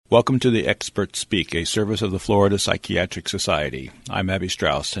Welcome to the Experts Speak, a service of the Florida Psychiatric Society. I'm Abby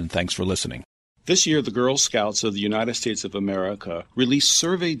Strauss, and thanks for listening. This year, the Girl Scouts of the United States of America released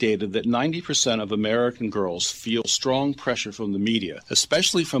survey data that 90% of American girls feel strong pressure from the media,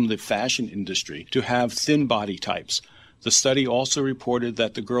 especially from the fashion industry, to have thin body types. The study also reported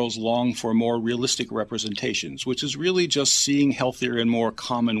that the girls long for more realistic representations, which is really just seeing healthier and more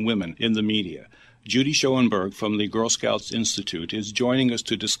common women in the media. Judy Schoenberg from the Girl Scouts Institute is joining us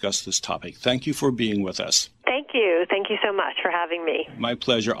to discuss this topic. Thank you for being with us. Thank you. Thank you so much for having me. My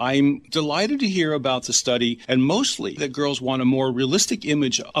pleasure. I'm delighted to hear about the study, and mostly that girls want a more realistic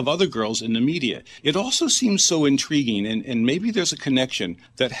image of other girls in the media. It also seems so intriguing, and maybe there's a connection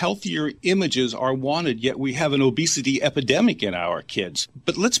that healthier images are wanted, yet we have an obesity epidemic in our kids.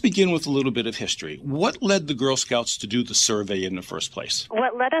 But let's begin with a little bit of history. What led the Girl Scouts to do the survey in the first place?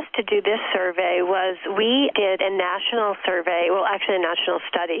 What led us to do this survey was we did a national survey, a national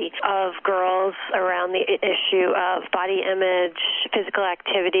study of girls around the issue of body image, physical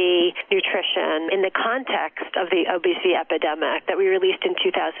activity, nutrition in the context of the obesity epidemic that we released in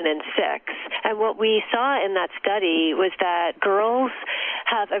 2006. And what we saw in that study was that girls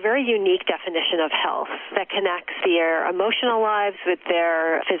have a very unique definition of health that connects their emotional lives with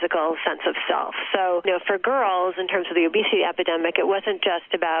their physical sense of self. So, for girls, in terms of the obesity epidemic, it wasn't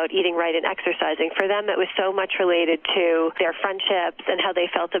just about eating right and exercising. For them, it was so much related to their friendships and how they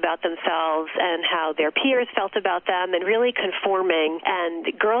felt about themselves and how their peers felt about them, and really conforming.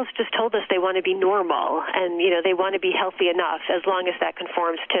 And girls just told us they want to be normal, and they want to be healthy enough as long as that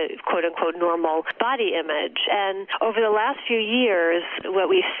conforms to quote-unquote normal body image. And over the last few years, what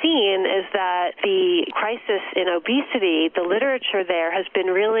we've seen is that the crisis in obesity, the literature there has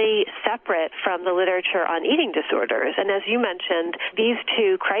been really separate from the literature on eating disorders. And as you mentioned, these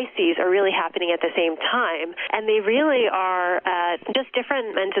two crises are really happening at the same time, and they really are at just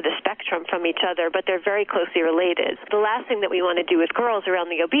different ends of the spectrum from each other, but they're very closely related. The last thing that we want to do with girls around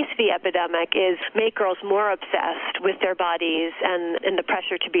the obesity epidemic is make girls more obsessed with their bodies and the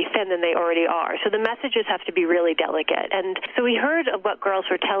pressure to be thin than they already are. So the messages have to be really delicate. And so we heard of what girls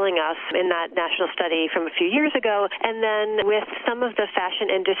were telling us in that national study from a few years ago, and then with some of the fashion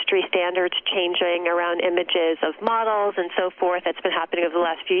industry standards changing around images of models and so forth that's been happening over the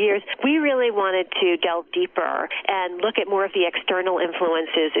last few years, we really wanted to delve deeper and look at more of the external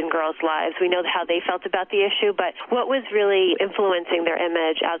influences in girls' lives. We know how they felt about the issue, but what was really influencing their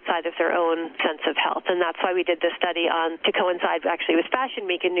image outside of their own sense of health? And that's why we did this study to coincide actually with Fashion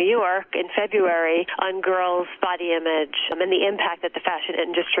Week in New York in February on girls' body image and the impact that the fashion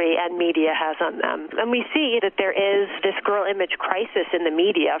industry and media has on them. And we see that there is this girl image crisis in the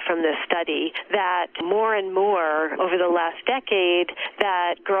media from this study, that more and more over the last decade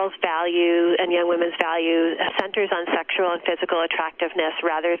that girls' value and young women's value centers on sexual and physical attractiveness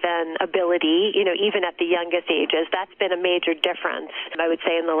rather than ability, even at the youngest ages. That's been a major difference, I would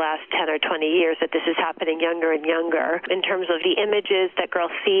say, in the last 10 or 20 years, that this is happening younger and younger. In terms of the images that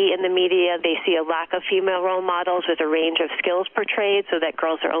girls see in the media, they see a lack of female role models with a range of skills portrayed, so that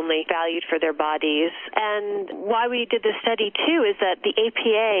girls are only valued for their bodies. And why we did this study, too, is that the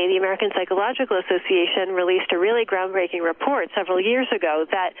APA, the American Psychological Association, released a really groundbreaking report several years ago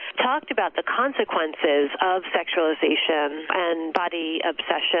that talked about the consequences of sexualization and body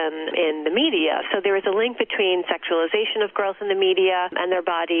obsession in the media. So there was a link between sexualization of girls in the media and their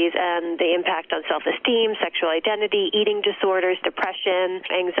bodies and the impact on self-esteem, sexual identity, eating disorders, depression,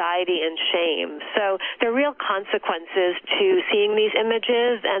 anxiety, and shame. So there are real consequences to seeing these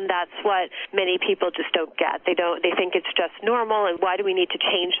images, and that's what many people just don't get. They think it's just normal, and why do we need to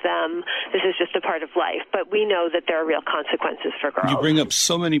change them? This is just a part of life. But we know that there are real consequences for girls. You bring up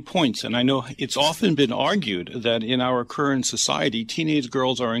so many points, and I know it's often been argued that in our current society, teenage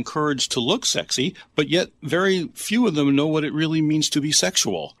girls are encouraged to look sexy, but yet very few of them know what it really means to be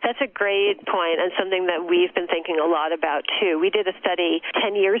sexual. That's a great point, and something that we've been thinking a lot about, too. We did a study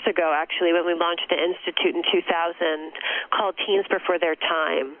 10 years ago, actually, when we launched the Institute in 2000, called Teens Before Their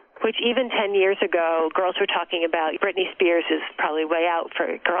Time, which even 10 years ago, girls were talking about. Britney Spears is probably way out for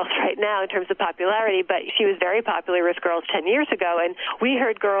girls right now in terms of popularity, but she was very popular with girls 10 years ago, and we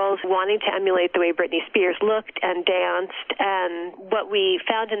heard girls wanting to emulate the way Britney Spears looked and danced, and what we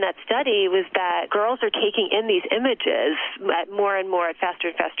found in that study was that girls are taking in these images at more and more at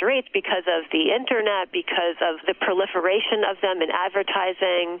faster and faster rates because of the internet, because of the proliferation of them in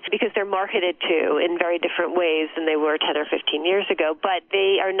advertising, because they're marketed to in very different ways than they were 10 or 15 years ago, but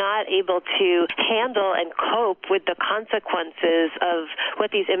they are not not able to handle and cope with the consequences of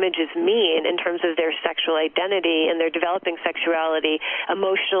what these images mean in terms of their sexual identity and their developing sexuality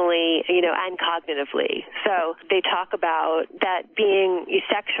emotionally, and cognitively. So they talk about that being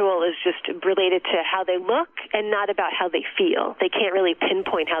sexual is just related to how they look and not about how they feel. They can't really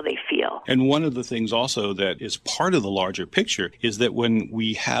pinpoint how they feel. And one of the things also that is part of the larger picture is that when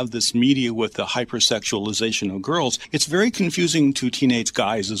we have this media with the hypersexualization of girls, it's very confusing to teenage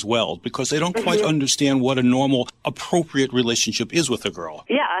guys as well because they don't quite understand what a normal, appropriate relationship is with a girl.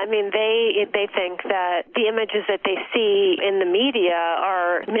 Yeah, they think that the images that they see in the media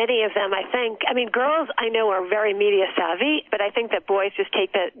are, many of them, girls I know are very media savvy, but I think that boys just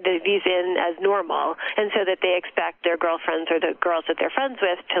take these in as normal, and so that they expect their girlfriends or the girls that they're friends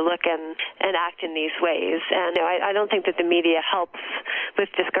with to look and act in these ways. And I don't think that the media helps with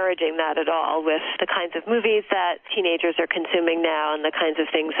discouraging that at all, with the kinds of movies that teenagers are consuming now and the kinds of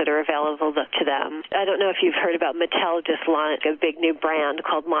things that are available to them. I don't know if you've heard about Mattel just launched a big new brand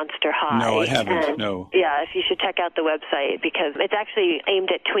called Monster High. No, I haven't. No. Yeah, if you should check out the website because it's actually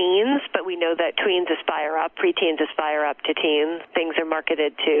aimed at tweens, but we know that tweens aspire up, preteens aspire up to teens. Things are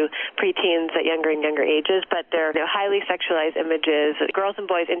marketed to preteens at younger and younger ages, but they're highly sexualized images, girls and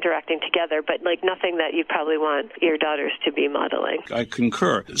boys interacting together, but nothing that you probably want your daughters to be modeling. I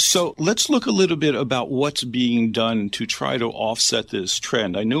concur. So let's look a little bit about what's being done to try to offset this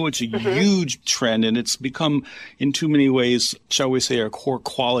trend. I know it's a huge trend, and it's become, in too many ways, shall we say, a core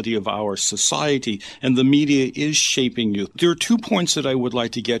quality of our society, and the media is shaping youth. There are 2 points that I would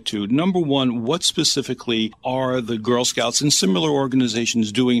like to get to. Number one, what specifically are the Girl Scouts and similar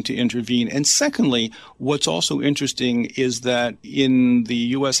organizations doing to intervene? And secondly, what's also interesting is that in the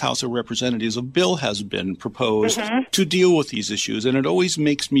U.S. House of Representatives, a bill has been proposed to deal with these issues. And it always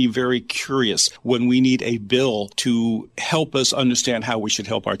makes me very curious when we need a bill to help us understand how we should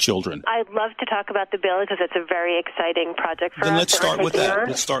help our children. I'd love to talk about the bill because it's a very exciting project for us. Then let's start with that.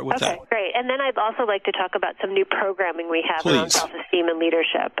 Let's start with that. Okay, great. And then I'd also like to talk about some new programming we have around self-esteem and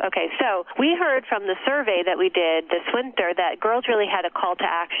leadership. Okay, so we heard from the survey that we did this winter that girls really had a call to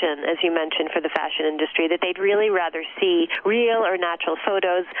action, as you mentioned, for the fashion industry, that they'd really rather see real or natural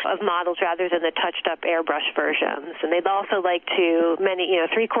photos of models rather than the touched-up airbrush versions. And they'd also like to,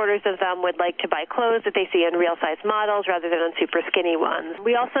 three-quarters of them would like to buy clothes that they see in real-size models rather than on super skinny ones.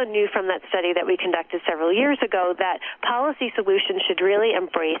 We also knew from that study that we conducted several years ago that policy solutions should really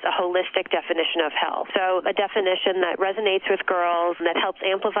embrace a holistic definition of health. So a definition that resonates with girls, that helps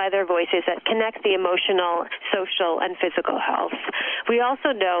amplify their voices, that connects the emotional, social, and physical health. We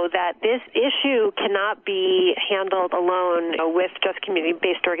also know that this issue cannot be handled alone with just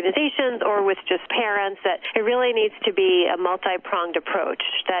community-based organizations or with just parents, that it really needs to be a multi-pronged approach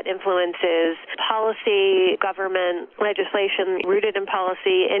that influences policy, government, legislation rooted in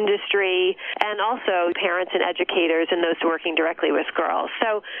policy, industry, and also parents and educators and those working directly with girls.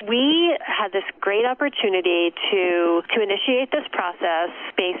 So we had this great opportunity to initiate this process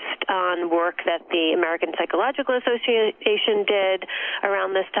based on work that the American Psychological Association did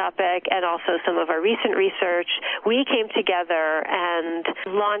around this topic and also some of our recent research. We came together and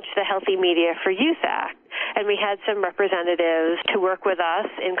launched the Healthy Media for Youth Act. And we had some representatives to work with us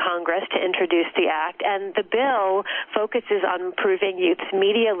in Congress to introduce the act. And the bill focuses on improving youth's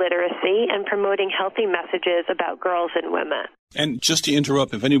media literacy and promoting healthy messages about girls and women. And just to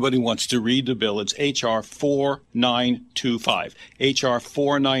interrupt, if anybody wants to read the bill, it's H.R. 4925. H.R.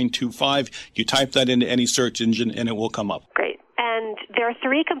 4925. You type that into any search engine and it will come up. Great. And there are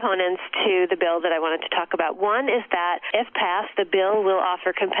 3 components to the bill that I wanted to talk about. One is that, if passed, the bill will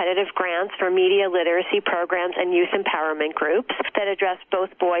offer competitive grants for media literacy programs and youth empowerment groups that address both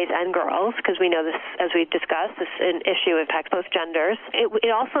boys and girls, because we know this, as we discussed, this an issue impacts both genders.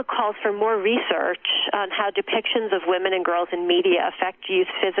 It also calls for more research on how depictions of women and girls in media affect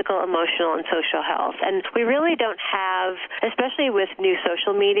youth's physical, emotional, and social health. And we really don't have, especially with new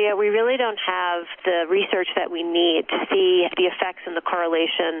social media, we really don't have the research that we need to see the effects and the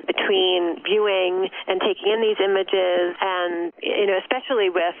correlation between viewing and taking in these images, and especially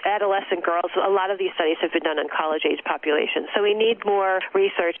with adolescent girls, a lot of these studies have been done on college-age populations. So we need more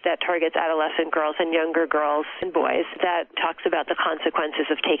research that targets adolescent girls and younger girls and boys that talks about the consequences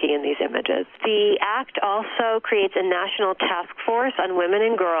of taking in these images. The act also creates a national task force on women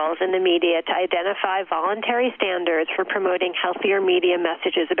and girls in the media to identify voluntary standards for promoting healthier media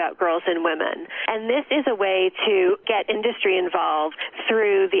messages about girls and women. And this is a way to get industry involved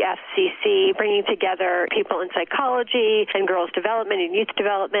through the FCC, bringing together people in psychology and girls' development and youth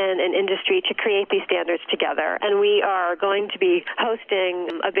development and industry to create these standards together. And we are going to be hosting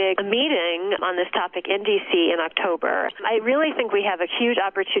a big meeting on this topic in D.C. in October. I really think we have a huge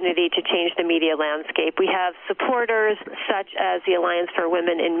opportunity to change the media landscape. We have supporters such as the Alliance for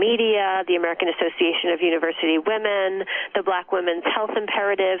Women in Media, the American Association of University Women, the Black Women's Health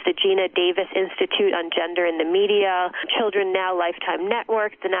Imperative, the Gina Davis Institute on Gender in the Media, Children Now Lifetime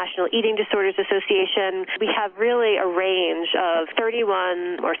Network, the National Eating Disorders Association. We have really a range of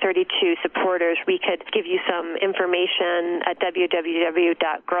 31 or 32 supporters. We could give you some information at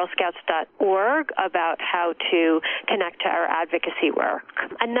www.girlscouts.org about how to connect to our advocacy work.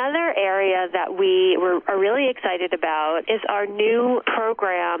 Another area that we are really excited about is our new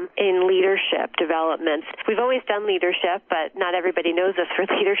program in leadership development. We've always done leadership, but not everybody knows us for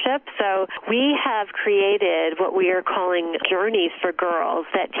leadership. So we have created what we are calling journeys for girls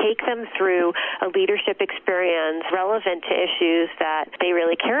that take them through a leadership experience relevant to issues that they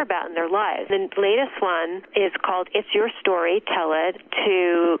really care about in their lives. The latest one is called It's Your Story, Tell It,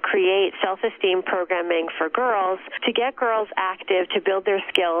 to create self-esteem programming for girls, to get girls active, to build their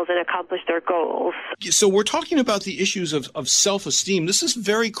skills and accomplish their goals. So we're talking about the issues of self-esteem. This is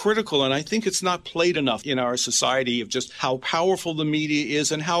very critical, and I think it's not played enough in our society of just how powerful the media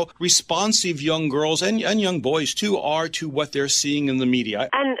is and how responsive young girls and young boys, too, are to what they're seeing in the media.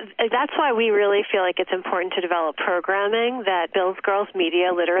 And that's why we really feel like it's important to develop programming that builds girls'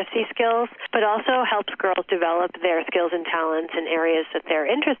 media literacy skills, but also helps girls develop their skills and talents in areas that they're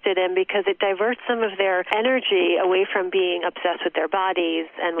interested in, because it diverts some of their energy away from being obsessed with their bodies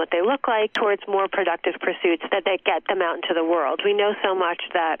and what they look like towards more productive pursuits that they get them out into the world. We know so much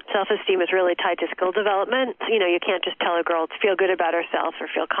that self-esteem is really tied to skill development. You can't just tell a girl to feel good about herself or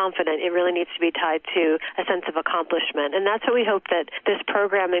feel confident. It really needs to be tied to a sense of accomplishment. And that's what we hope that this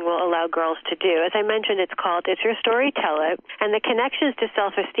programming will allow girls to do. As I mentioned, it's called It's Your Story, Tell It, and the connections to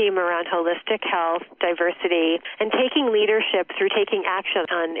self-esteem around holistic health, diversity, and taking leadership through taking action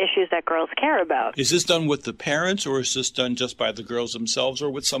on issues that girls care about. Is this done with the parents, or is this done just by the girls themselves, or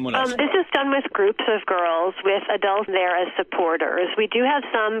with someone else? This is done with groups of girls, with adults there as supporters. We do have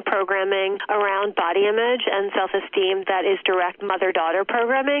some programming around body image and self-esteem that is direct mother-daughter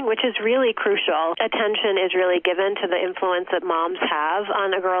programming, which is really crucial. Attention is really given to the influence that moms have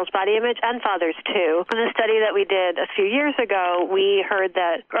on a girl's body image, and fathers too. In the study that we did a few years ago, we heard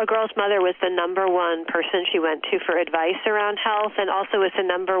that a girl's mother was the number one person she went to for advice around health, and also was the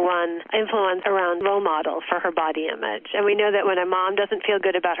number one influence around role model for her body image. And we know that when a mom doesn't feel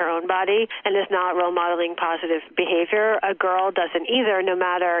good about her own body and is not role modeling positive behavior, a girl doesn't either, no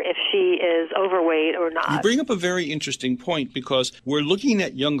matter if she is overweight or not. You bring up a very interesting point, because we're looking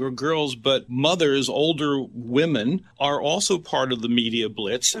at younger girls, but mothers, older women, are also part of the media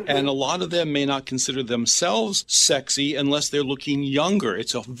blitz, and a lot of them may not consider themselves sexy unless they're looking younger.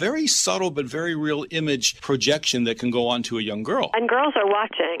 It's a very subtle but very real image projection that can go on to a young girl. And girls are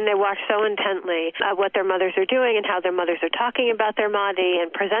watching. They watch so intently what their mothers are doing and how their mothers are talking about their body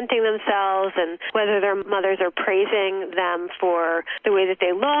and presenting themselves, and whether their mothers are praising them for the way that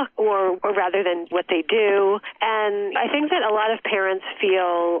they look or rather than what they do. And I think that a lot of parents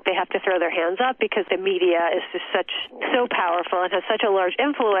feel they have to throw their hands up because the media is just so powerful and has such a large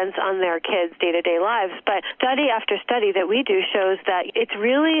influence on their kids' day-to-day lives. But study after study that we do shows that it's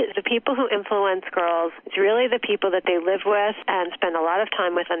really the people who influence girls, it's really the people that they live with and spend a lot of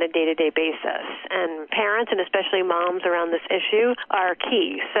time with on a day-to-day basis. And parents, and especially moms around this issue, are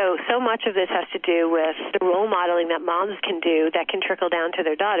key. So much of this has to do with the role modeling that moms can do that can trickle down to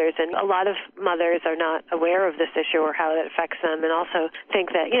their daughters. And a lot of mothers are not aware of this issue or how it affects them, and also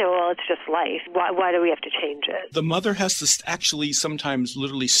think that, it's just life. Why do we have to change it? The mother has to actually sometimes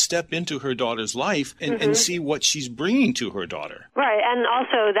literally step into her daughter's life and see what she's bringing to her daughter. Right, and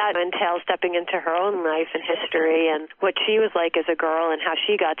also that entails stepping into her own life and history and what she was like as a girl and how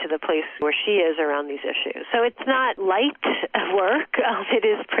she got to the place where she is around these issues. So it's not light work. It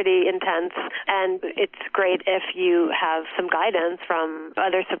is pretty intense, and it's great if you have some guidance from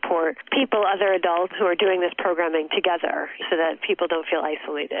other support people, other adults who are doing this programming together so that people don't feel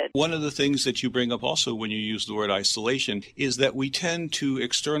isolated. One of the things that you bring up also when you use the word isolation is that we tend to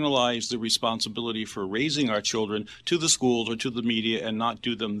externalize the responsibility for raising our children to the schools or to the media and not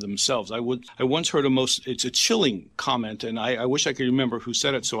do them themselves. I once heard it's a chilling comment, and I wish I could remember who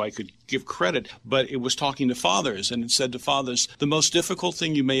said it so I could give credit, but it was talking to fathers, and it said to fathers, the most difficult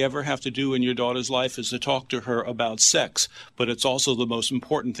thing you may ever have to do in your daughter's life is to talk to her about sex, but it's also the most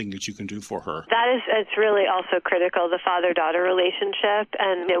important thing that you can do for her. It's really also critical, the father-daughter relationship,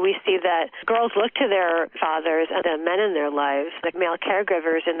 and we see that girls look to their fathers and the men in their their lives, like male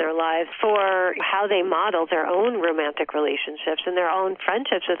caregivers in their lives, for how they model their own romantic relationships and their own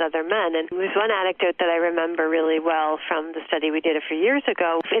friendships with other men. And there's one anecdote that I remember really well from the study we did a few years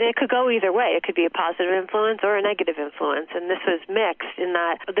ago, and it could go either way. It could be a positive influence or a negative influence, and this was mixed in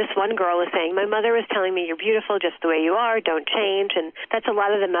that this one girl was saying, my mother was telling me you're beautiful just the way you are, don't change, and that's a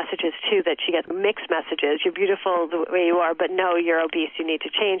lot of the messages, too, that she gets mixed messages. You're beautiful the way you are, but no, you're obese, you need to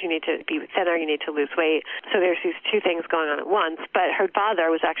change, you need to be thinner, you need to lose weight. So there's these two things going on at once, but her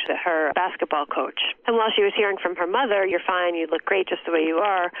father was actually her basketball coach. And while she was hearing from her mother, you're fine, you look great just the way you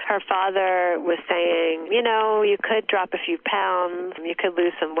are, her father was saying, you know, you could drop a few pounds, you could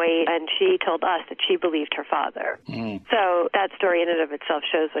lose some weight, and she told us that she believed her father. So that story in and of itself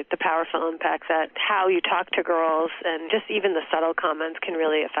shows like the powerful impacts that how you talk to girls and just even the subtle comments can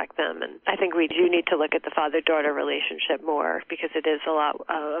really affect them. And I think we do need to look at the father-daughter relationship more because it is a lot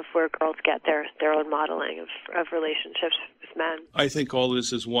of where girls get their own modeling of relationships with men. I think all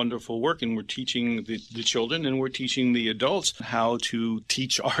this is wonderful work, and we're teaching the children and we're teaching the adults how to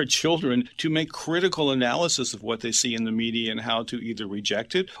teach our children to make critical analysis of what they see in the media and how to either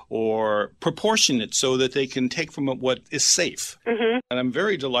reject it or proportion it so that they can take from it what is safe. And I'm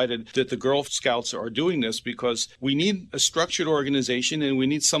very delighted that the Girl Scouts are doing this because we need a structured organization and we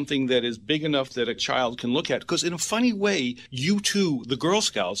need something that is big enough that a child can look at. Because in a funny way, you too, the Girl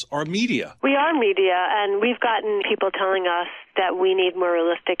Scouts, are media. We are media, and we've gotten people telling us that we need more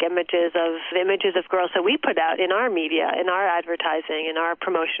realistic images of girls that we put out in our media, in our advertising, in our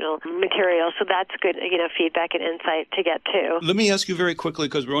promotional material. So that's good, feedback and insight to get to. Let me ask you very quickly,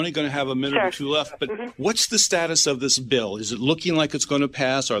 because we're only going to have a minute or two left, but what's the status of this bill? Is it looking like it's going to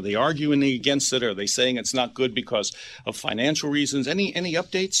pass? Are they arguing against it? Are they saying it's not good because of financial reasons? Any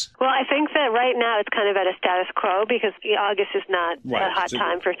updates? Well, I think that right now it's kind of at a status quo because August is not a hot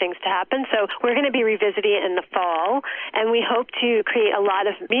time for things to happen. So we're going to be revisiting it in the fall, and we hope to create a lot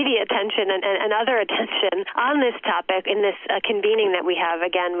of media attention and other attention on this topic in this convening that we have,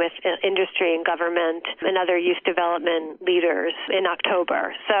 again, with industry and government and other youth development leaders in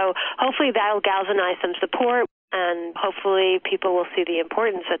October. So hopefully that will galvanize some support. And hopefully people will see the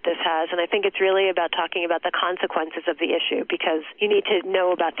importance that this has. And I think it's really about talking about the consequences of the issue because you need to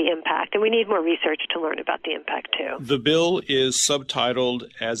know about the impact. And we need more research to learn about the impact, too. The bill is subtitled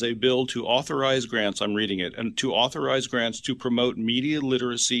as a bill to authorize grants, I'm reading it, and to authorize grants to promote media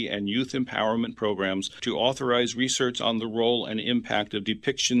literacy and youth empowerment programs, to authorize research on the role and impact of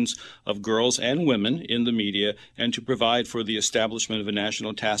depictions of girls and women in the media, and to provide for the establishment of a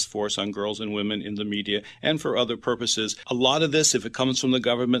national task force on girls and women in the media, and for other purposes. A lot of this, if it comes from the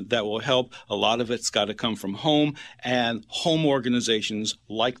government, that will help. A lot of it's got to come from home and home organizations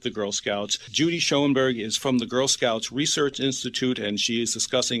like the Girl Scouts. Judy Schoenberg is from the Girl Scouts Research Institute, and she is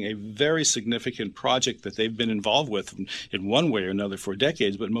discussing a very significant project that they've been involved with in one way or another for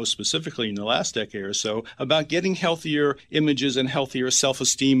decades, but most specifically in the last decade or so, about getting healthier images and healthier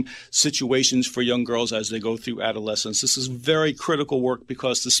self-esteem situations for young girls as they go through adolescence. This is very critical work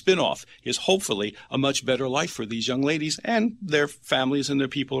because the spin-off is hopefully a much better life for these young ladies and their families and their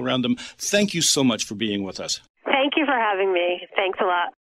people around them. Thank you so much for being with us. Thank you for having me. Thanks a lot.